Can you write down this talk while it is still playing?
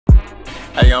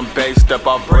Hey, I'm based up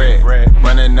off bread,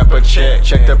 running up a check.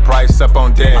 Check the price up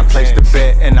on deck. I placed the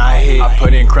bet and I hit. I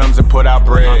put in crumbs and put out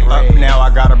bread. Up now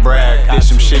I gotta brag. Did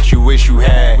some shit you wish you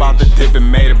had. Bought the dip and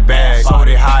made a bag. Sold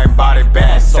it high and bought it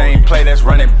back. Same play that's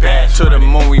running back. To the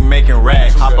moon we making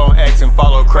racks. Hop on X and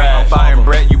follow crash. Buying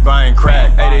bread, you buying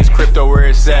crack. Hey, this crypto where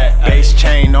it's at. Base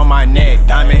chain on my neck.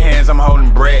 Diamond hands, I'm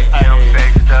holding bread. Hey, I'm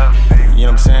baked up. You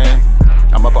know what I'm saying?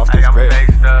 I'm up off this bread.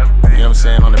 You know what I'm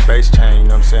saying? On the base chain, you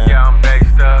know what I'm saying? Yeah, I'm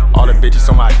baked up. All the bitches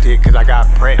on my dick cause I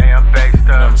got bread. Hey, I'm baked up. You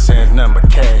know what I'm saying? It's nothing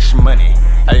but cash money.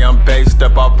 Hey, I'm based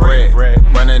up off bread,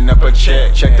 running up a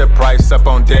check. Check the price up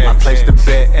on deck. I placed the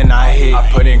bet and I hit. I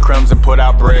put in crumbs and put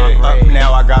out bread. Up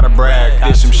now I gotta brag.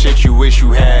 Did some shit you wish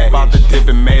you had. Bought the dip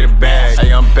and made a bag.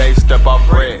 Hey, I'm based up off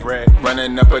bread,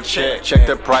 running up a check. Check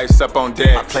the price up on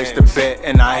deck. I placed the bet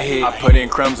and I hit. I put in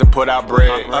crumbs and put out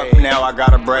bread. Up now I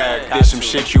gotta brag. Did some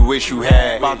shit you wish you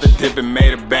had. Bought the dip and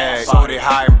made a bag. Sold it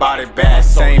high and bought it back.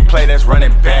 Same play that's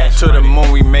running back. To the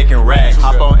moon we making racks.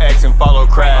 Hop on X and follow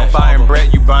crash. Buying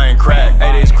bread, you buying crack.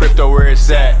 Hey, this crypto where it's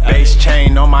at. Base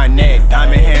chain on my neck.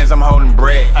 Diamond hands, I'm holding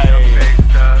bread.